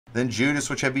Then Judas,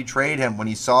 which had betrayed him, when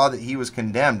he saw that he was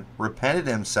condemned, repented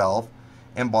himself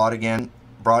and brought again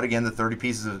the 30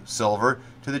 pieces of silver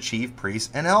to the chief priests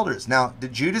and elders. Now,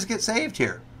 did Judas get saved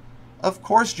here? Of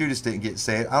course Judas didn't get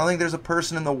saved. I don't think there's a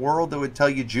person in the world that would tell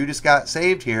you Judas got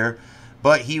saved here,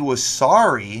 but he was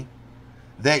sorry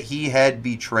that he had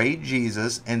betrayed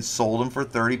Jesus and sold him for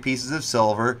 30 pieces of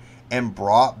silver and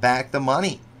brought back the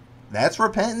money. That's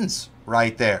repentance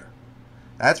right there.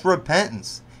 That's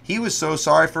repentance. He was so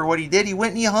sorry for what he did, he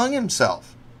went and he hung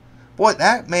himself. Boy,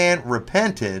 that man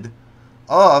repented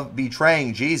of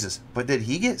betraying Jesus. But did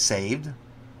he get saved?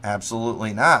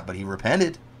 Absolutely not. But he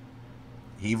repented.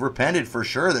 He repented for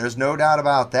sure. There's no doubt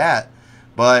about that.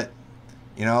 But,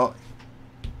 you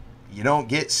don't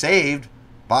get saved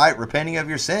by repenting of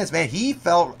your sins. Man,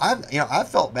 I've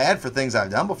felt bad for things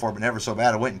I've done before, but never so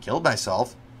bad I went and killed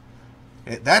myself.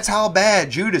 That's how bad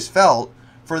Judas felt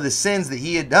for the sins that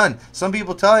he had done. Some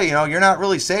people tell you, you're not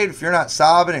really saved if you're not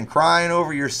sobbing and crying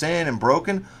over your sin and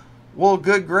broken. Well,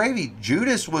 good gravy.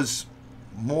 Judas was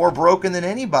more broken than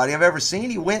anybody I've ever seen.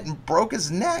 He went and broke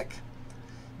his neck.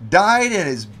 Died and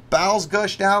his bowels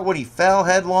gushed out when he fell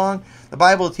headlong. The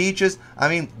Bible teaches,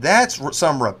 that's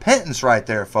some repentance right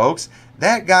there, folks.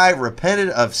 That guy repented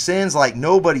of sins like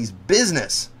nobody's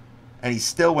business, and he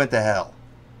still went to hell.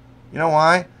 You know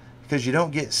why? Because you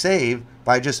don't get saved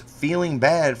by just feeling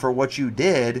bad for what you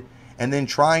did and then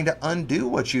trying to undo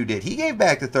what you did. He gave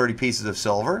back the 30 pieces of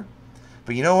silver.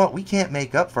 But you know what? We can't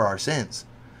make up for our sins.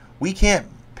 We can't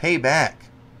pay back,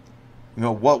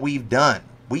 what we've done.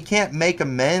 We can't make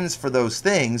amends for those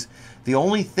things. The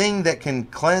only thing that can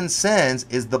cleanse sins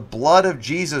is the blood of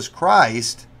Jesus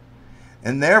Christ.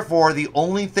 And therefore, the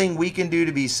only thing we can do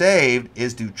to be saved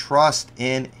is to trust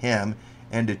in Him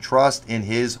and to trust in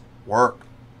His work.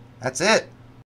 That's it.